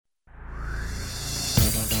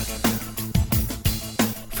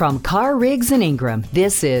From Carr, Riggs and Ingram,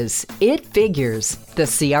 this is It Figures, the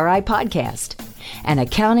CRI podcast, an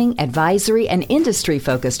accounting, advisory, and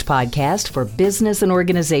industry-focused podcast for business and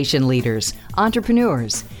organization leaders,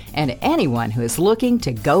 entrepreneurs, and anyone who is looking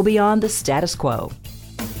to go beyond the status quo.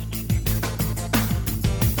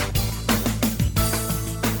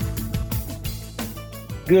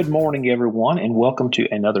 Good morning, everyone, and welcome to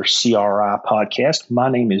another CRI podcast. My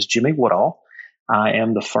name is Jimmy Woodall. I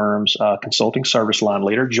am the firm's consulting service line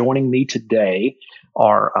leader. Joining me today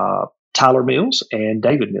are Tyler Mills and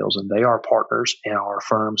David Mills, and they are partners in our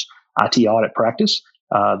firm's IT audit practice.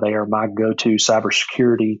 They are my go-to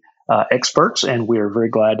cybersecurity experts, and we are very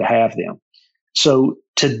glad to have them. So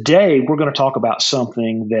today we're going to talk about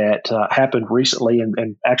something that happened recently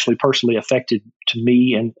and actually personally affected to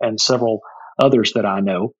me and several others that I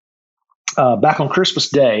know. Back on Christmas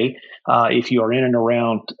Day, if you are in and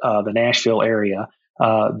around the Nashville area,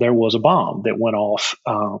 there was a bomb that went off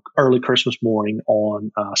early Christmas morning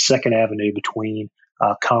on 2nd Avenue between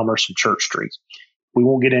Commerce and Church Street. We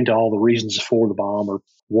won't get into all the reasons for the bomb or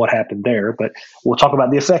what happened there, but we'll talk about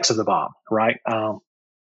the effects of the bomb, right? I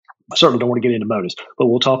certainly don't want to get into motives, but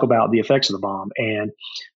we'll talk about the effects of the bomb. And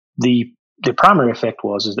the primary effect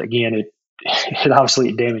was again, it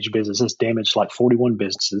obviously damaged businesses, damaged like 41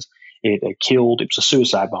 businesses. It was a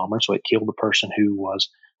suicide bomber, so it killed the person who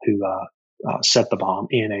set the bomb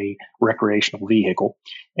in a recreational vehicle,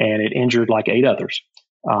 and it injured like 8 others.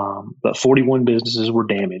 But 41 businesses were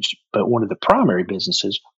damaged. But one of the primary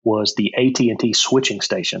businesses was the AT&T switching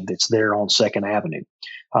station that's there on 2nd Avenue.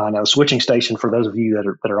 Now, the switching station, for those of you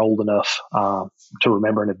that are old enough to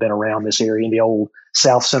remember and have been around this area in the old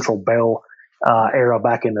South Central Bell era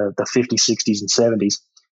back in the 50s, 60s, and 70s.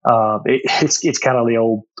 It's kind of the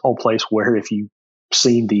old place where if you've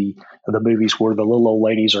seen the movies where the little old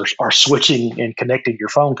ladies are switching and connecting your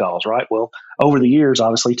phone calls, right? Well, over the years,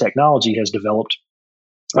 obviously technology has developed,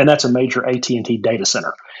 and that's a major AT&T data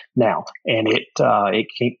center now, and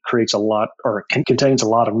it creates a lot, or it contains a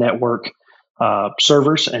lot of network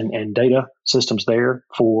servers and data systems there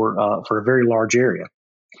for a very large area.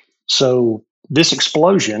 So this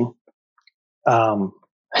explosion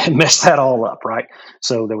messed that all up, right?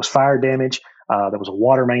 So there was fire damage. There was a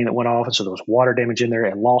water main that went off, and so there was water damage in there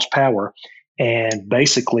and lost power. And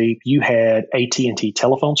basically, you had AT&T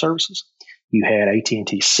telephone services, you had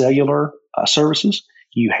AT&T cellular services,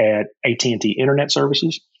 you had AT&T internet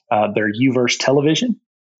services, their UVerse television,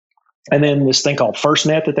 and then this thing called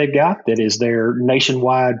FirstNet that they've got that is their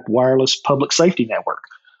nationwide wireless public safety network.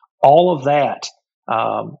 All of that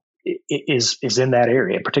is in that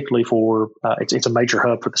area, particularly for it's a major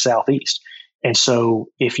hub for the Southeast. And so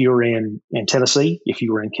if you're in Tennessee, if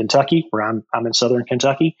you were in Kentucky, where I'm in Southern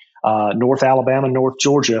Kentucky, North Alabama, North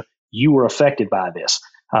Georgia, you were affected by this.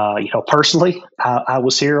 Personally, I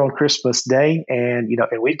was here on Christmas Day, and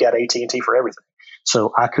we've got AT&T for everything.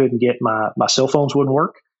 So I couldn't get my cell phones wouldn't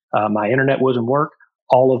work. My internet wouldn't work.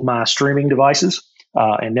 All of my streaming devices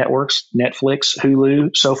and networks, Netflix,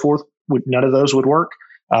 Hulu, so forth, none of those would work.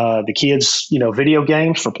 The kids, video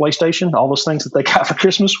games for PlayStation, all those things that they got for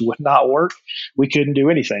Christmas would not work. We couldn't do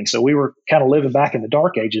anything. So we were kind of living back in the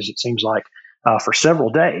dark ages, it seems like, for several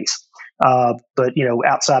days. But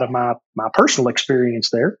outside of my personal experience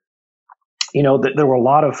there, there were a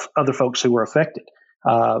lot of other folks who were affected,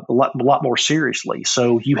 a lot more seriously.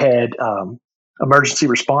 So you had emergency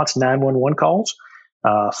response 911 calls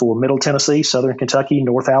for Middle Tennessee, Southern Kentucky,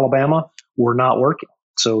 North Alabama were not working.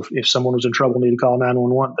 So if someone was in trouble, needed to call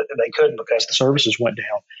 911, they couldn't because the services went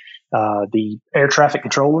down. The air traffic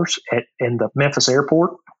controllers in the Memphis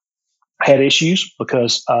airport had issues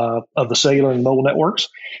because of the cellular and mobile networks.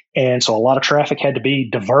 And so a lot of traffic had to be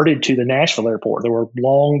diverted to the Nashville airport. There were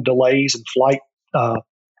long delays in flight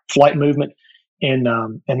movement in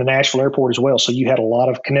the Nashville airport as well. So you had a lot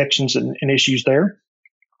of connections and issues there.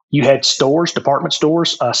 You had stores, department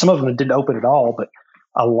stores. Some of them didn't open at all, but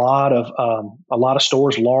a lot of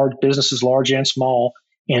stores, large businesses, large and small,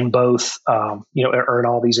 in both, or in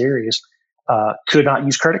all these areas, could not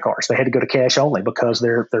use credit cards. They had to go to cash only because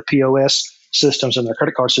their POS systems and their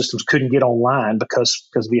credit card systems couldn't get online because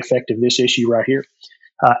of the effect of this issue right here.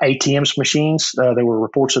 ATMs machines, there were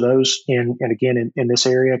reports of those in this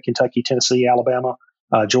area, Kentucky, Tennessee, Alabama,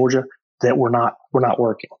 Georgia, that were not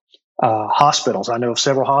working. Hospitals, I know of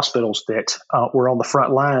several hospitals that were on the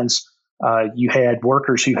front lines. You had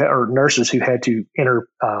workers or nurses who had to enter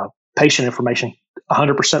patient information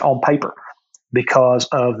 100% on paper because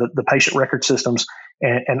of the patient record systems,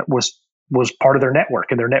 and it was part of their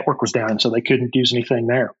network, and their network was down, and so they couldn't use anything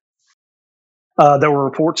there. There were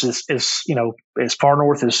reports as far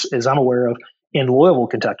north as I'm aware of in Louisville,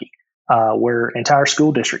 Kentucky, where entire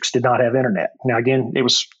school districts did not have internet. Now, again, it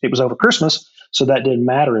was over Christmas, so that didn't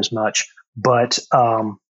matter as much. But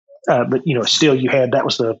still, you had that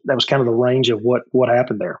was kind of the range of what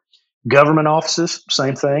happened there. Government offices,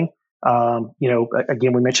 same thing.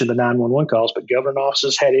 Again, we mentioned the 911 calls, but government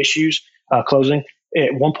offices had issues closing.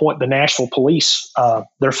 At one point, the Nashville police,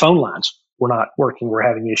 their phone lines were not working, were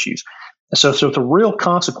having issues. So the real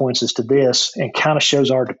consequences to this, and kind of shows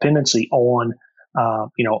our dependency on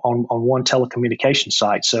one telecommunication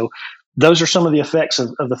site. So those are some of the effects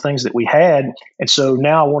of the things that we had. And so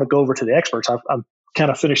now I want to go over to the experts. I've kind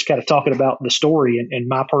of finished kind of talking about the story and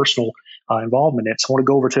my personal involvement in it. So I want to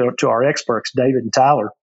go over to our experts, David and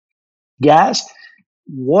Tyler. Guys,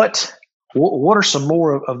 what are some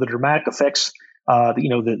more of the dramatic effects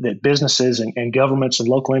that businesses and governments and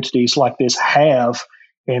local entities like this have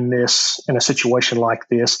in a situation like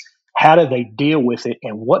this? How do they deal with it,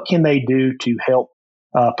 and what can they do to help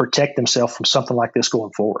protect themselves from something like this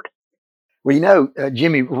going forward? Well,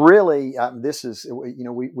 Jimmy, really, this is,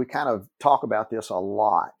 we kind of talk about this a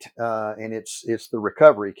lot, and it's the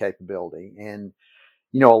recovery capability. And,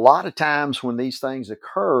 a lot of times when these things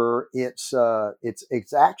occur, it's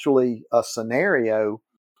actually a scenario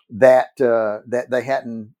that they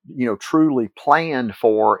hadn't, truly planned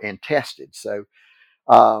for and tested. So,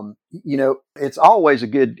 it's always a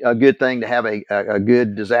good thing to have a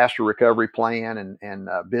good disaster recovery plan and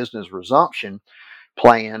business resumption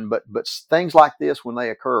plan, but things like this, when they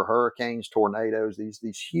occur, hurricanes, tornadoes,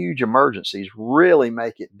 these huge emergencies, really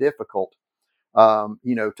make it difficult,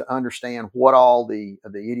 to understand what all the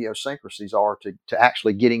idiosyncrasies are to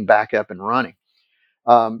actually getting back up and running.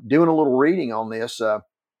 Doing a little reading on this,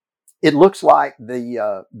 it looks like they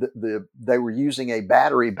were using a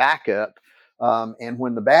battery backup. And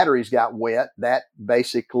when the batteries got wet, that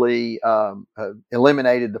basically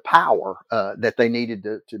eliminated the power that they needed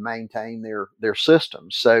to maintain their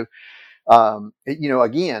systems. So,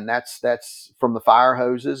 again, that's from the fire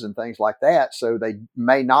hoses and things like that. So they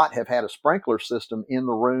may not have had a sprinkler system in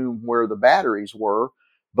the room where the batteries were,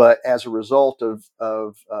 but as a result of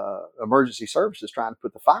emergency services trying to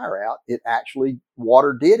put the fire out,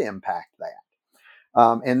 water did impact that.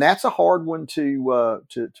 And that's a hard one to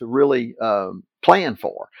really plan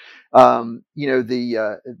for.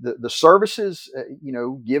 The services,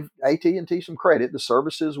 give AT&T some credit. The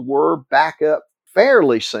services were back up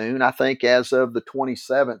fairly soon. I think as of the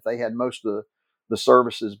 27th, they had most of the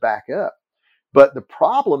services back up. But the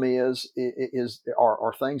problem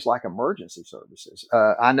are things like emergency services.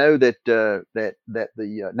 I know that the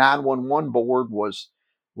 911 board was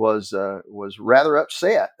rather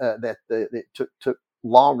upset that it took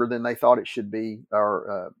longer than they thought it should be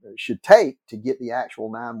or should take to get the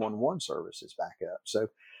actual 911 services back up. So,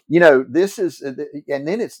 this is, and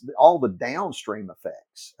then it's all the downstream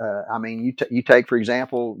effects. You take, for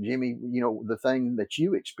example, Jimmy, the thing that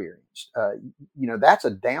you experienced, that's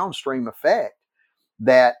a downstream effect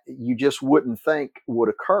that you just wouldn't think would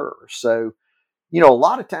occur. So, a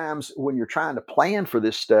lot of times when you're trying to plan for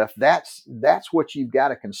this stuff, that's what you've got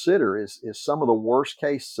to consider is some of the worst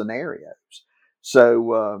case scenarios.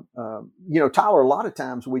 So, Tyler, a lot of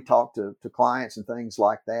times we talk to clients and things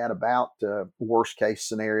like that about worst case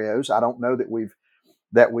scenarios. I don't know that we've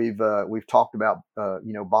talked about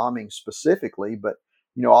bombing specifically, but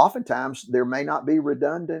oftentimes there may not be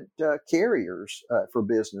redundant carriers for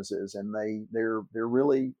businesses, and they're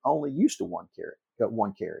really only used to one carrier.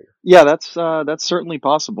 Yeah, that's certainly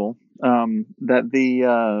possible. That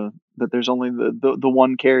there's only the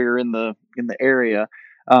one carrier in the area.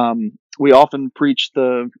 We often preach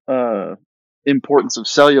the importance of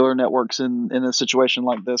cellular networks in a situation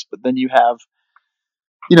like this, but then you have,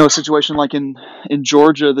 a situation like in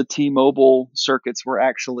Georgia, the T-Mobile circuits were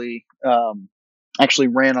actually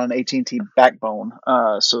ran on AT&T backbone.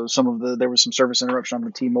 So there was some service interruption on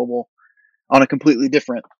the T-Mobile on a completely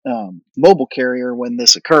different mobile carrier when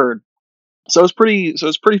this occurred. So it's pretty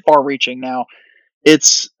far reaching. Now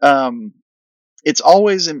it's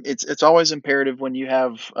always imperative when you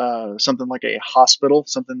have something like a hospital,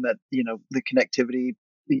 something that the connectivity,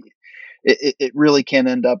 it really can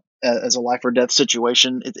end up as a life or death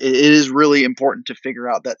situation. It is really important to figure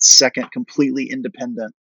out that second completely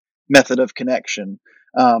independent method of connection,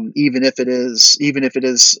 even if it is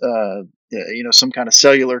some kind of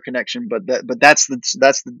cellular connection. But that's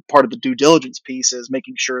the part of the due diligence piece, is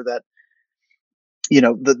making sure that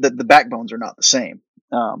the backbones are not the same.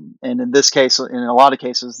 And in this case, in a lot of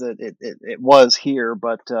cases, that it was here,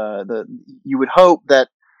 but you would hope that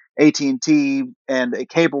AT&T and a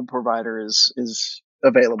cable provider is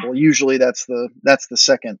available. Usually, that's the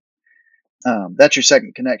second That's your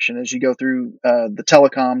second connection as you go through the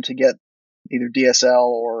telecom to get either DSL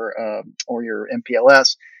or your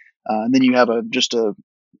MPLS, and then you have just a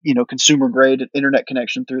consumer grade internet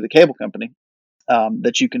connection through the cable company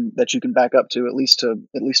that you can back up to at least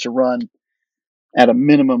to run at a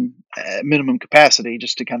minimum capacity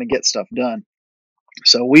just to kind of get stuff done.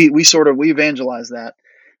 So we evangelize that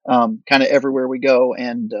kind of everywhere we go,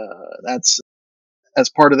 and that's as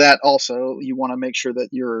part of that. Also, you want to make sure that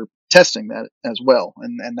you're testing that as well,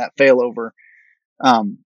 and that failover,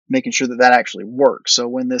 making sure that that actually works. So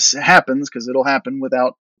when this happens, because it'll happen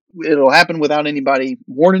without anybody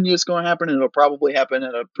warning you it's going to happen, and it'll probably happen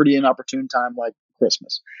at a pretty inopportune time like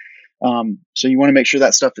Christmas. So you want to make sure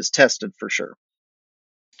that stuff is tested for sure.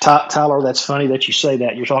 Tyler, that's funny that you say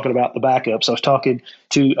that. You're talking about the backups. I was talking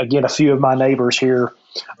to, again, a few of my neighbors here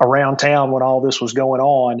around town when all this was going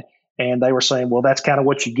on, and they were saying, well, that's kind of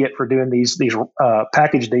what you get for doing these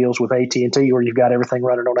package deals with AT&T, where you've got everything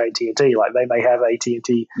running on AT&T. Like they may have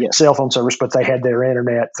AT&T cell phone service, but they had their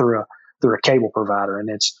internet through a cable provider, and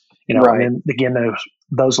it's right. And then again,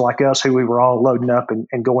 those like us who we were all loading up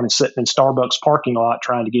and going and sitting in Starbucks parking lot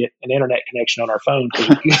trying to get an internet connection on our phone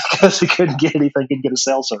because we couldn't get anything, couldn't get a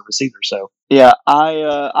cell service either. So yeah,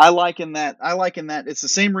 I liken that. It's the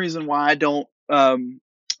same reason why I don't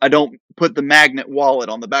put the magnet wallet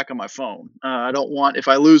on the back of my phone. I don't want, if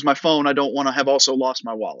I lose my phone, I don't want to have also lost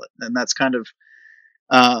my wallet, and that's kind of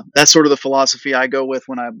that's sort of the philosophy I go with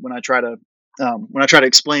when I try to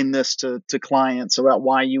explain this to clients about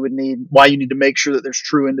why you need to make sure that there's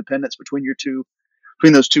true independence between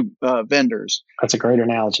those two vendors. That's a great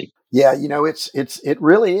analogy. Yeah, it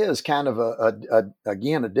really is kind of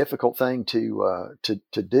a difficult thing to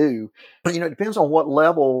do. But, it depends on what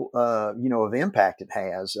level of impact it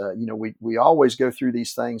has. We always go through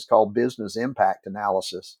these things called business impact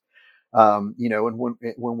analysis. And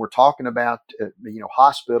when we're talking about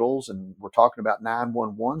hospitals, and we're talking about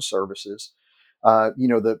 911 services,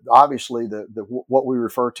 obviously what we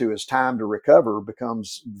refer to as time to recover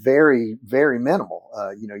becomes very, very minimal.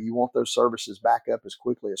 You want those services back up as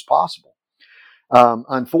quickly as possible.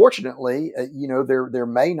 Unfortunately, there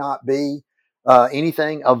may not be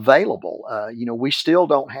anything available. We still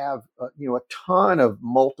don't have a ton of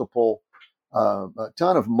multiple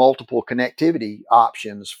connectivity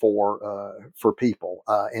options for people,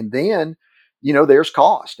 and then there's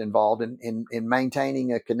cost involved in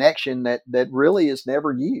maintaining a connection that really is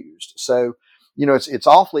never used. So it's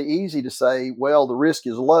awfully easy to say, well, the risk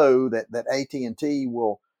is low that AT&T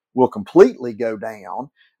will completely go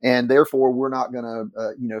down, and therefore we're not going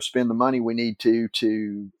to spend the money we need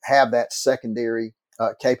to have that secondary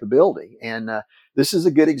capability. And this is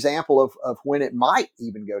a good example of when it might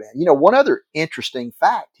even go down. One other interesting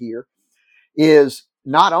fact here is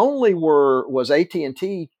not only was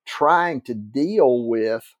AT&T trying to deal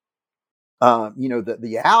with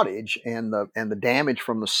the outage and the damage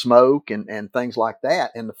from the smoke and things like that,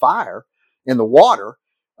 and the fire and the water,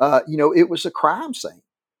 it was a crime scene.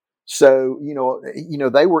 So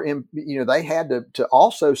they were they had to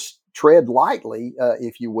also tread lightly,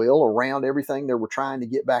 if you will, around everything they were trying to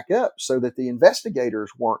get back up, so that the investigators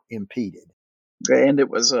weren't impeded. And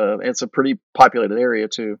it's a pretty populated area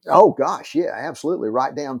too. Oh gosh, yeah, absolutely,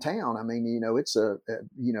 right downtown. I mean, it's a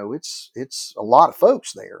lot of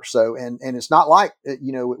folks there. So and it's not like it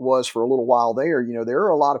was for a little while there. There are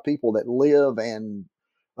a lot of people that live and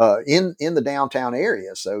in the downtown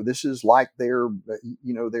area. So this is like their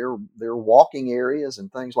walking areas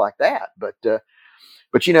and things like that. But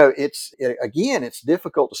it's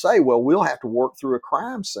difficult to say, well, we'll have to work through a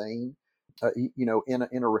crime scene,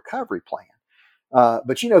 in a recovery plan.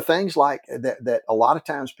 But things like that a lot of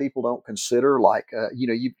times people don't consider, like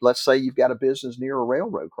let's say you've got a business near a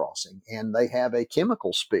railroad crossing and they have a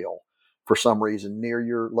chemical spill for some reason near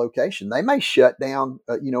your location. They may shut down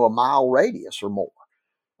a mile radius or more.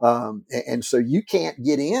 And so you can't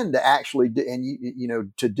get in to actually do,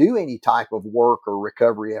 and to do any type of work or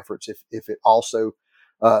recovery efforts if it also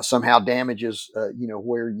somehow damages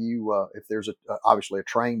where you if there's obviously a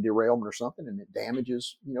train derailment or something, and it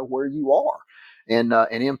damages where you are and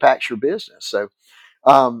impacts your business. So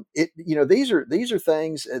these are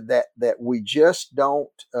things that we just don't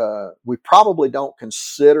we probably don't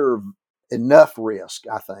consider enough risk.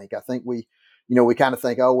 I think we kind of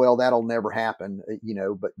think, oh, well, that'll never happen,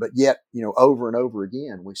 but yet, over and over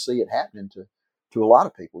again, we see it happening to a lot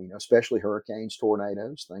of people, especially hurricanes,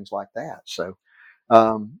 tornadoes, things like that. So,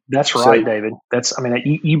 that's right, David.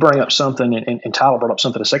 You bring up something, and Tyler brought up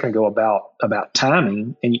something a second ago about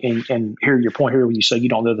timing, and here your point here when you say you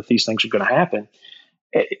don't know that these things are going to happen.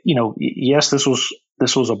 Yes, this was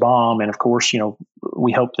this was a bomb, and of course,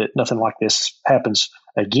 we hope that nothing like this happens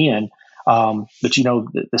again. But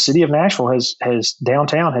the city of Nashville has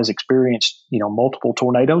downtown has experienced multiple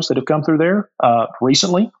tornadoes that have come through there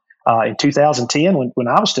recently. In 2010, when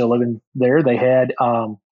I was still living there, they had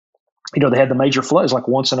they had the major floods, like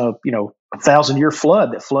once in a 1,000-year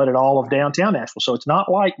flood that flooded all of downtown Nashville. So it's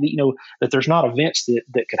not like that there's not events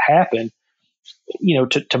that could happen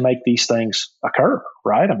to make these things occur,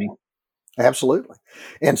 right? I mean, absolutely.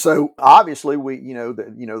 And so obviously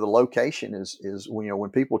the location is when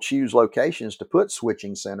people choose locations to put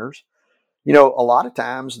switching centers, a lot of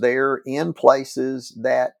times they're in places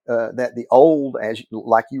that the old,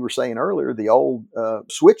 like you were saying earlier, the old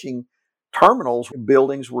switching terminals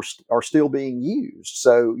buildings are still being used.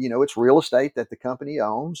 So it's real estate that the company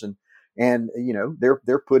owns, and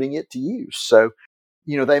they're putting it to use. So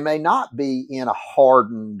they may not be in a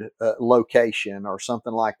hardened location or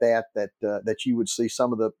something like that you would see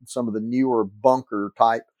some of the newer bunker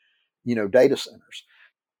type data centers.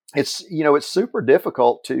 It's super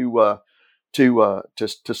difficult to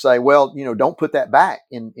say, well, don't put that back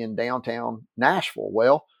in downtown Nashville.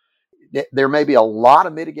 Well, there may be a lot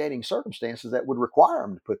of mitigating circumstances that would require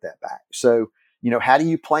them to put that back. So, how do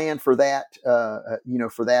you plan for that?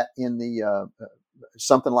 For that in the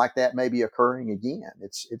something like that may be occurring again.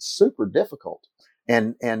 It's super difficult.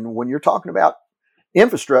 And when you're talking about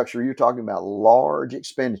infrastructure, you're talking about large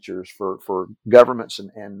expenditures for governments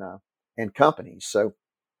and companies. So,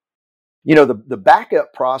 the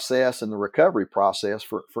backup process and the recovery process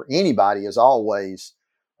for anybody is always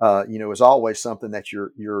something that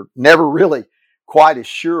you're never really quite as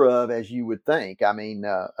sure of as you would think. I mean,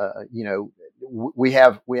 we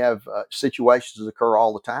have situations that occur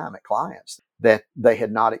all the time at clients that they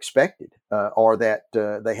had not expected or that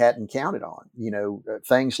they hadn't counted on.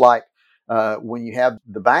 Things like when you have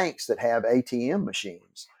the banks that have ATM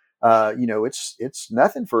machines. It's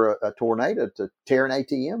nothing for a tornado to tear an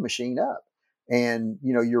ATM machine up, and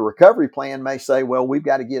your recovery plan may say, well, we've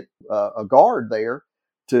got to get a guard there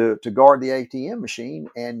to guard the ATM machine,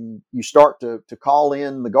 and you start to call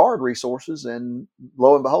in the guard resources, and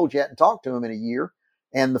lo and behold, you hadn't talked to them in a year,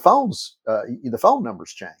 and the phone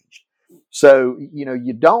numbers changed. So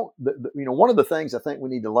you don't. One of the things I think we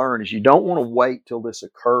need to learn is you don't want to wait till this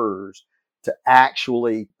occurs to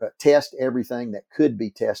actually test everything that could be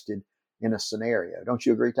tested in a scenario. Don't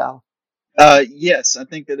you agree, Tyler? Yes, I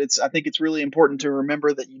think it's really important to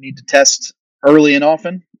remember that you need to test early and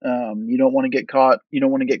often. You don't want to get caught. You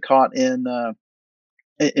don't want to get caught in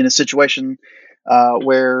a situation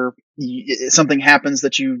where something happens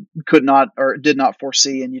that you could not or did not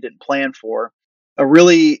foresee and you didn't plan for. A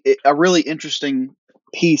really interesting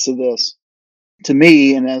piece of this to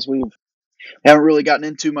me, and as we haven't really gotten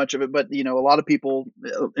into much of it, but a lot of people,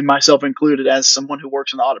 and myself included, as someone who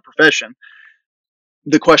works in the audit profession,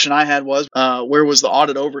 the question I had was, where was the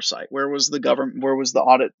audit oversight? Where was the government? Where was the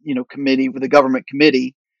audit, committee, the government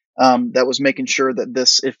committee that was making sure that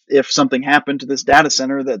this, if something happened to this data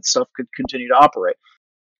center, that stuff could continue to operate?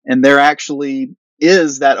 And there actually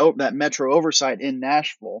is that metro oversight in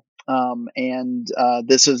Nashville. And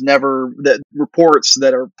this is never that reports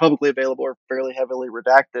that are publicly available are fairly heavily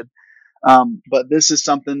redacted. But this is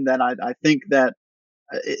something that I think that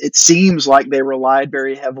it seems like they relied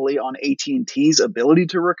very heavily on AT&T's ability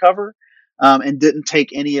to recover, and didn't take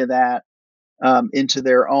any of that into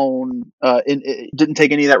their own. Didn't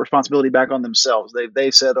take any of that responsibility back on themselves.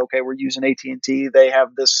 They said, okay, we're using AT&T. They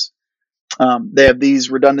have this. They have these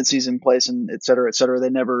redundancies in place, and et cetera, et cetera. They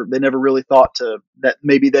never really thought that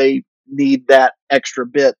maybe they need that extra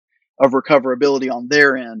bit of recoverability on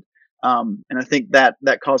their end. And I think that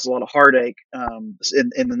caused a lot of heartache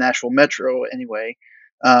in the Nashville metro anyway.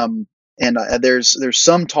 And there's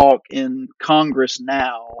some talk in Congress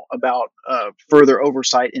now about further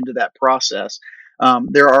oversight into that process.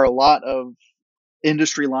 There are a lot of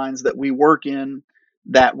industry lines that we work in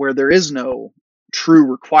where there is no true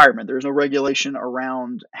requirement. There's no regulation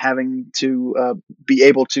around having to be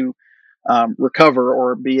able to recover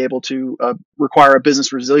or be able to require a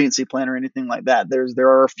business resiliency plan or anything like that. There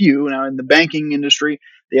are a few now in the banking industry.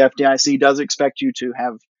 The FDIC does expect you to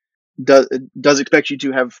have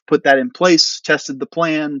put that in place, tested the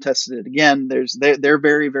plan, tested it again. They're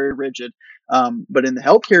very, very rigid. But in the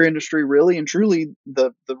healthcare industry, really and truly,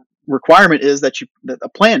 the requirement is that a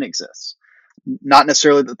plan exists. Not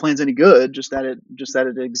necessarily that the plan's any good, just that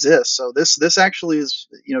it exists. So this actually is,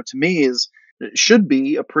 to me, it should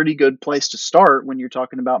be a pretty good place to start when you're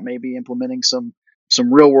talking about maybe implementing some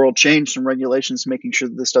real world change, some regulations, making sure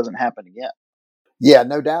that this doesn't happen again. Yeah,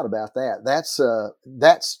 no doubt about that.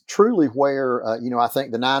 That's truly where I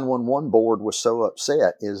think the 911 board was so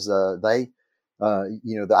upset is I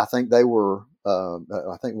think they were.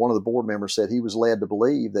 I think one of the board members said he was led to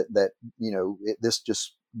believe that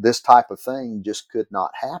this type of thing just could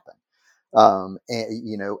not happen.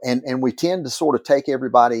 And we tend to sort of take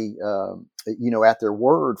everybody at their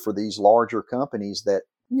word for these larger companies that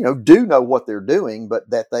do know what they're doing, but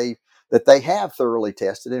that they have thoroughly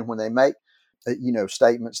tested, and when they make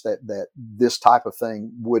statements that this type of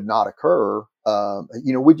thing would not occur,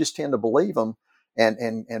 we just tend to believe them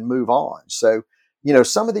and move on. So,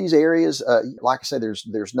 some of these areas, like I said,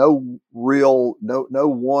 there's no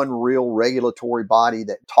one real regulatory body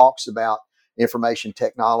that talks about information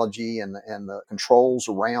technology and the controls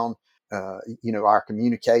around, our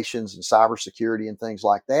communications and cybersecurity and things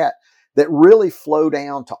like that really flow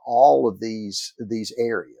down to all of these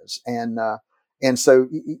areas. And so,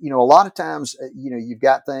 a lot of times, you've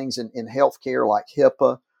got things in healthcare like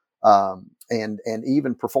HIPAA, and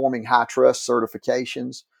even performing high trust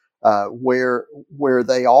certifications, where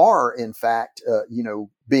they are, in fact,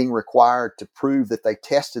 being required to prove that they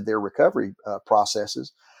tested their recovery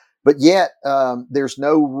processes. But yet, there's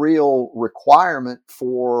no real requirement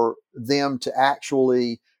for them to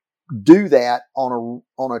actually do that on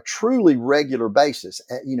a truly regular basis,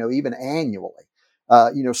 even annually.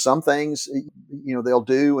 Some things, they'll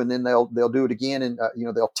do, and then they'll do it again, and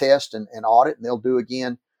they'll test and audit, and they'll do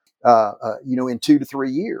again, in 2 to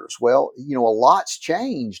 3 years. Well, a lot's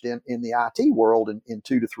changed in the IT world in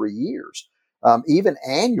 2 to 3 years. Even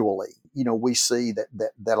annually, we see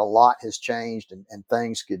that a lot has changed, and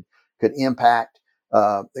things could impact.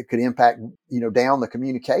 It could impact, down the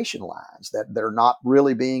communication lines that are not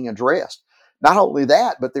really being addressed. Not only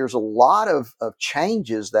that, but there's a lot of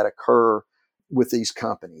changes that occur with these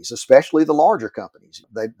companies, especially the larger companies.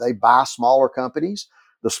 They buy smaller companies.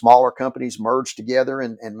 The smaller companies merge together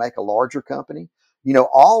and make a larger company.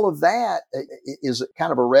 All of that is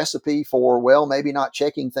kind of a recipe for, well, maybe not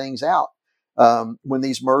checking things out when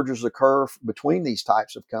these mergers occur between these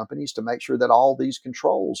types of companies to make sure that all these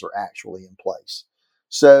controls are actually in place.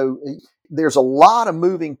 So there's a lot of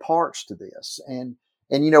moving parts to this. And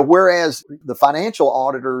whereas the financial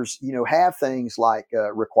auditors, have things like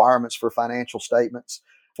requirements for financial statements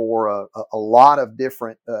for a lot of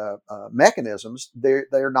different mechanisms,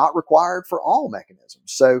 they're not required for all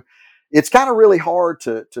mechanisms. So it's kind of really hard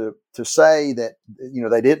to say that,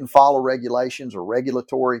 they didn't follow regulations or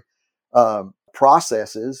regulatory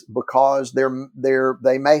processes, because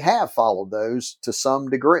they may have followed those to some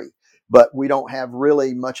degree, but we don't have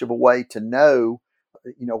really much of a way to know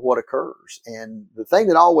what occurs. And the thing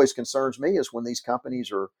that always concerns me is when these companies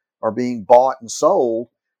are being bought and sold,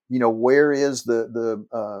 where is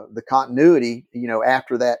the continuity,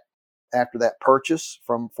 after that purchase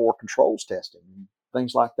for controls testing and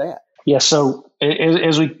things like that. Yeah. So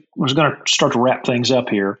as we was going to start to wrap things up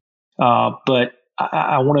here, but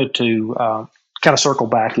I wanted to kind of circle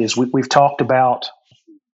back. Is we've talked about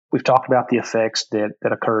the effects that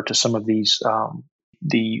occur to some of these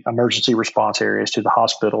the emergency response areas, to the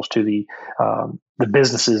hospitals, to the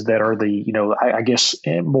businesses that are I guess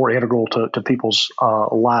more integral to people's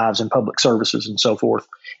lives and public services and so forth.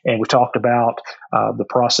 And we talked about the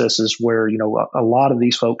processes where a lot of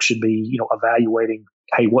these folks should be evaluating,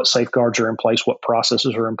 hey, what safeguards are in place, what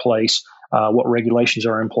processes are in place, what regulations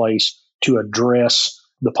are in place to address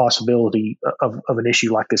the possibility of an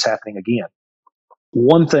issue like this happening again.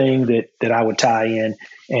 One thing that I would tie in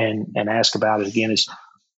and ask about it again is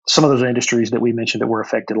some of those industries that we mentioned that were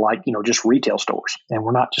affected, like, just retail stores. And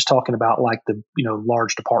we're not just talking about like the,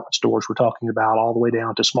 large department stores. We're talking about all the way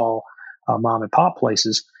down to small mom and pop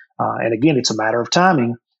places. And again, it's a matter of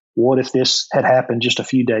timing. What if this had happened just a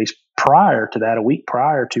few days prior to that, a week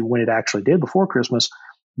prior to when it actually did, before Christmas?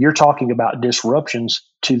 You're talking about disruptions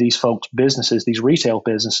to these folks' businesses, these retail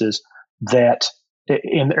businesses, that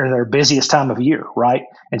in their busiest time of year, right?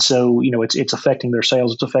 And so, it's affecting their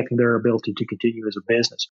sales, it's affecting their ability to continue as a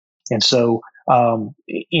business. And so,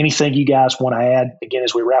 anything you guys want to add, again,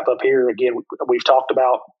 as we wrap up here? Again, we've talked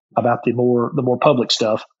about the more public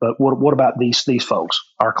stuff, but what about these folks,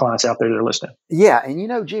 our clients out there that are listening? Yeah,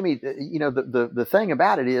 and Jimmy, the thing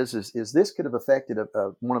about it is this could have affected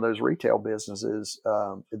one of those retail businesses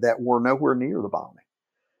that were nowhere near the bombing.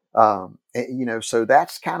 So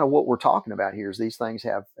that's kind of what we're talking about here, is these things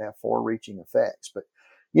have far-reaching effects. But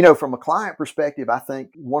from a client perspective, I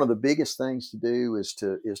think one of the biggest things to do is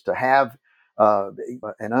to have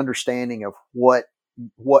an understanding of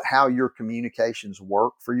how your communications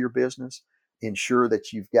work for your business. Ensure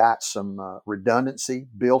that you've got some redundancy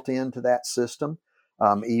built into that system.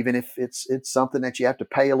 even if it's something that you have to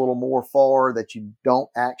pay a little more for that you don't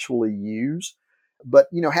actually use. But,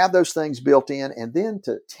 have those things built in, and then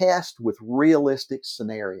to test with realistic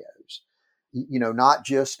scenarios. Not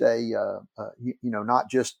just not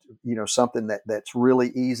just something that's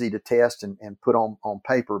really easy to test and put on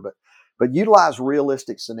paper, but utilize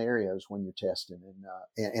realistic scenarios when you're testing,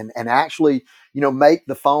 and actually make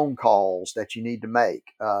the phone calls that you need to make.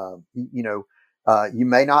 You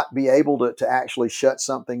may not be able to actually shut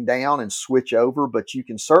something down and switch over, but you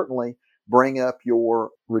can certainly bring up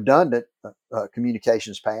your redundant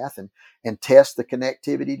communications path and test the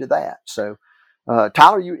connectivity to that. So,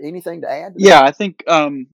 Tyler, you anything to add to that? I think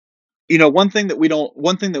one thing that we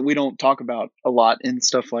don't talk about a lot in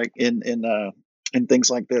stuff like in things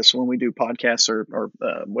like this when we do podcasts or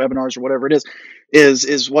webinars or whatever it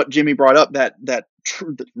is what Jimmy brought up, that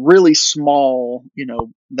really small,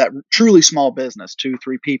 that truly small business,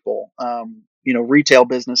 2-3 people, retail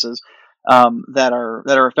businesses that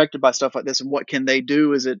are affected by stuff like this, and what can they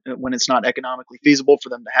do is it when it's not economically feasible for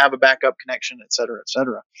them to have a backup connection, et cetera, et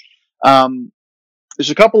cetera. There's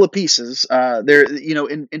a couple of pieces there.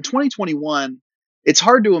 In 2021, it's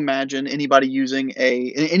hard to imagine anybody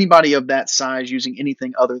of that size using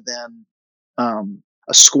anything other than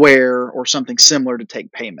a Square or something similar to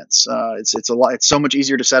take payments. It's so much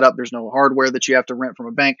easier to set up. There's no hardware that you have to rent from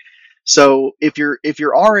a bank. So if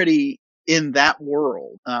you're already in that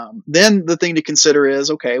world, then the thing to consider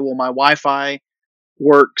is, okay, well, my Wi-Fi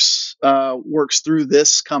works through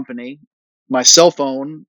this company. My cell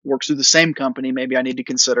phone works through the same company. Maybe I need to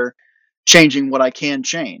consider changing what I can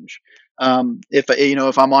change.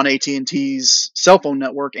 If I'm on AT&T's cell phone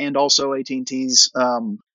network and also AT&T's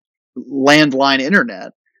landline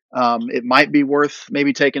internet, it might be worth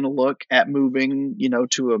maybe taking a look at moving,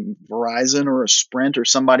 to a Verizon or a Sprint or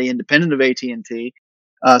somebody independent of AT&T,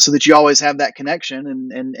 so that you always have that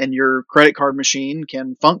connection and your credit card machine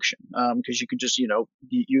can function, because you could just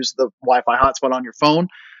use the Wi-Fi hotspot on your phone,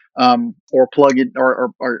 or plug it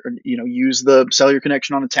or use the cellular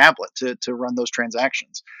connection on a tablet to run those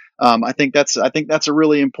transactions. I think that's a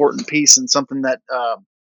really important piece, and something that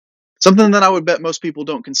I would bet most people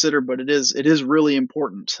don't consider, but it is really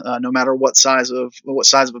important. No matter what size of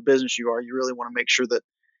a business you are, you really want to make sure that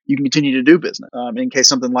you can continue to do business, in case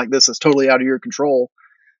something like this is totally out of your control.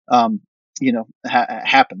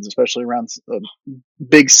 Happens, especially around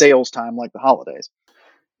big sales time like the holidays.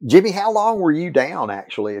 Jimmy, how long were you down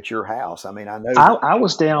actually at your house? I mean, I know I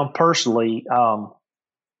was down personally.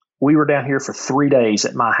 We were down here for 3 days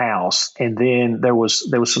at my house, and then there was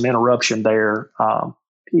some interruption there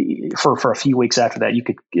for a few weeks after that.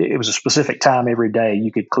 It was a specific time every day.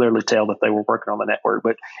 You could clearly tell that they were working on the network.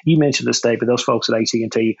 But you mentioned this, David. Those folks at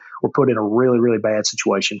AT&T were put in a really, really bad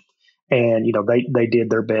situation, and they did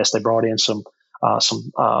their best. They brought in some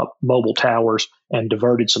mobile towers and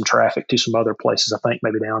diverted some traffic to some other places. I think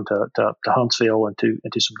maybe down to Huntsville and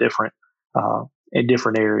into some different in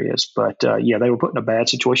different areas. But they were put in a bad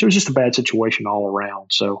situation. It was just a bad situation all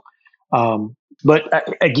around. So, but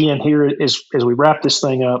again, here as we wrap this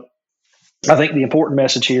thing up, I think the important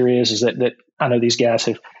message here is that I know these guys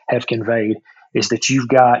have conveyed is that you've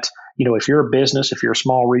got, if you're a business, if you're a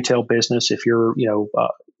small retail business, if you're,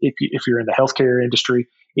 if you're in the healthcare industry,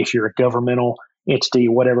 if you're a governmental entity,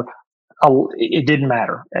 whatever, it didn't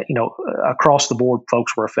matter. Across the board,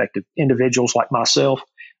 folks were affected. Individuals like myself.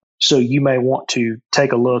 So you may want to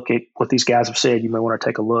take a look at what these guys have said. You may want to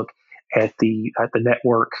take a look at the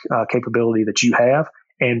network capability that you have,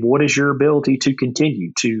 and what is your ability to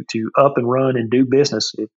continue to up and run and do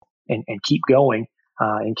business and keep going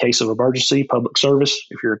in case of emergency, public service.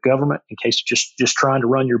 If you're a government, in case of just trying to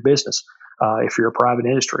run your business. If you're a private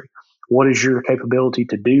industry, what is your capability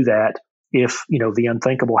to do that if the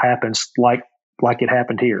unthinkable happens like it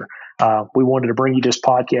happened here? We wanted to bring you this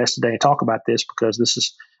podcast today and talk about this because this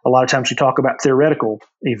is a lot of times you talk about theoretical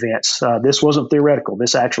events. This wasn't theoretical.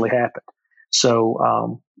 This actually happened.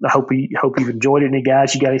 So I hope you've enjoyed it. Any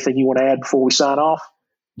guys, you got anything you want to add before we sign off?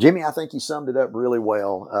 Jimmy, I think you summed it up really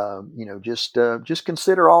well. Just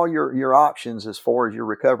consider all your options as far as your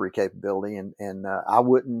recovery capability, and I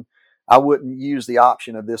wouldn't use the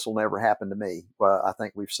option of this will never happen to me. I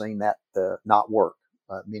think we've seen that not work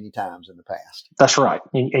many times in the past. That's right.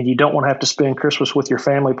 And you don't want to have to spend Christmas with your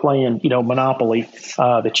family playing, Monopoly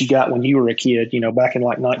that you got when you were a kid, back in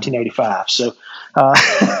like 1985. So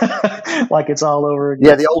like it's all over again.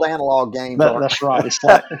 Yeah, the old analog games. That's right. It's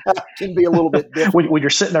like can be a little bit different. when you're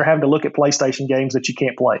sitting there having to look at PlayStation games that you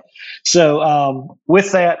can't play. So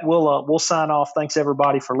with that, we'll sign off. Thanks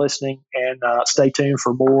everybody for listening, and stay tuned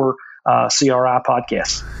for more CRI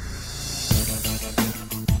podcasts.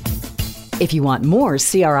 If you want more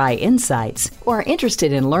CRI insights or are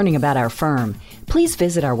interested in learning about our firm, please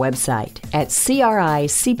visit our website at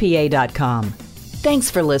cricpa.com. Thanks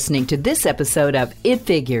for listening to this episode of It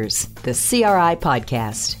Figures, the CRI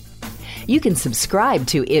podcast. You can subscribe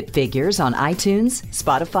to It Figures on iTunes,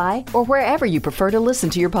 Spotify, or wherever you prefer to listen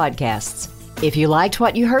to your podcasts. If you liked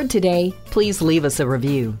what you heard today, please leave us a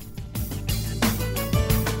review.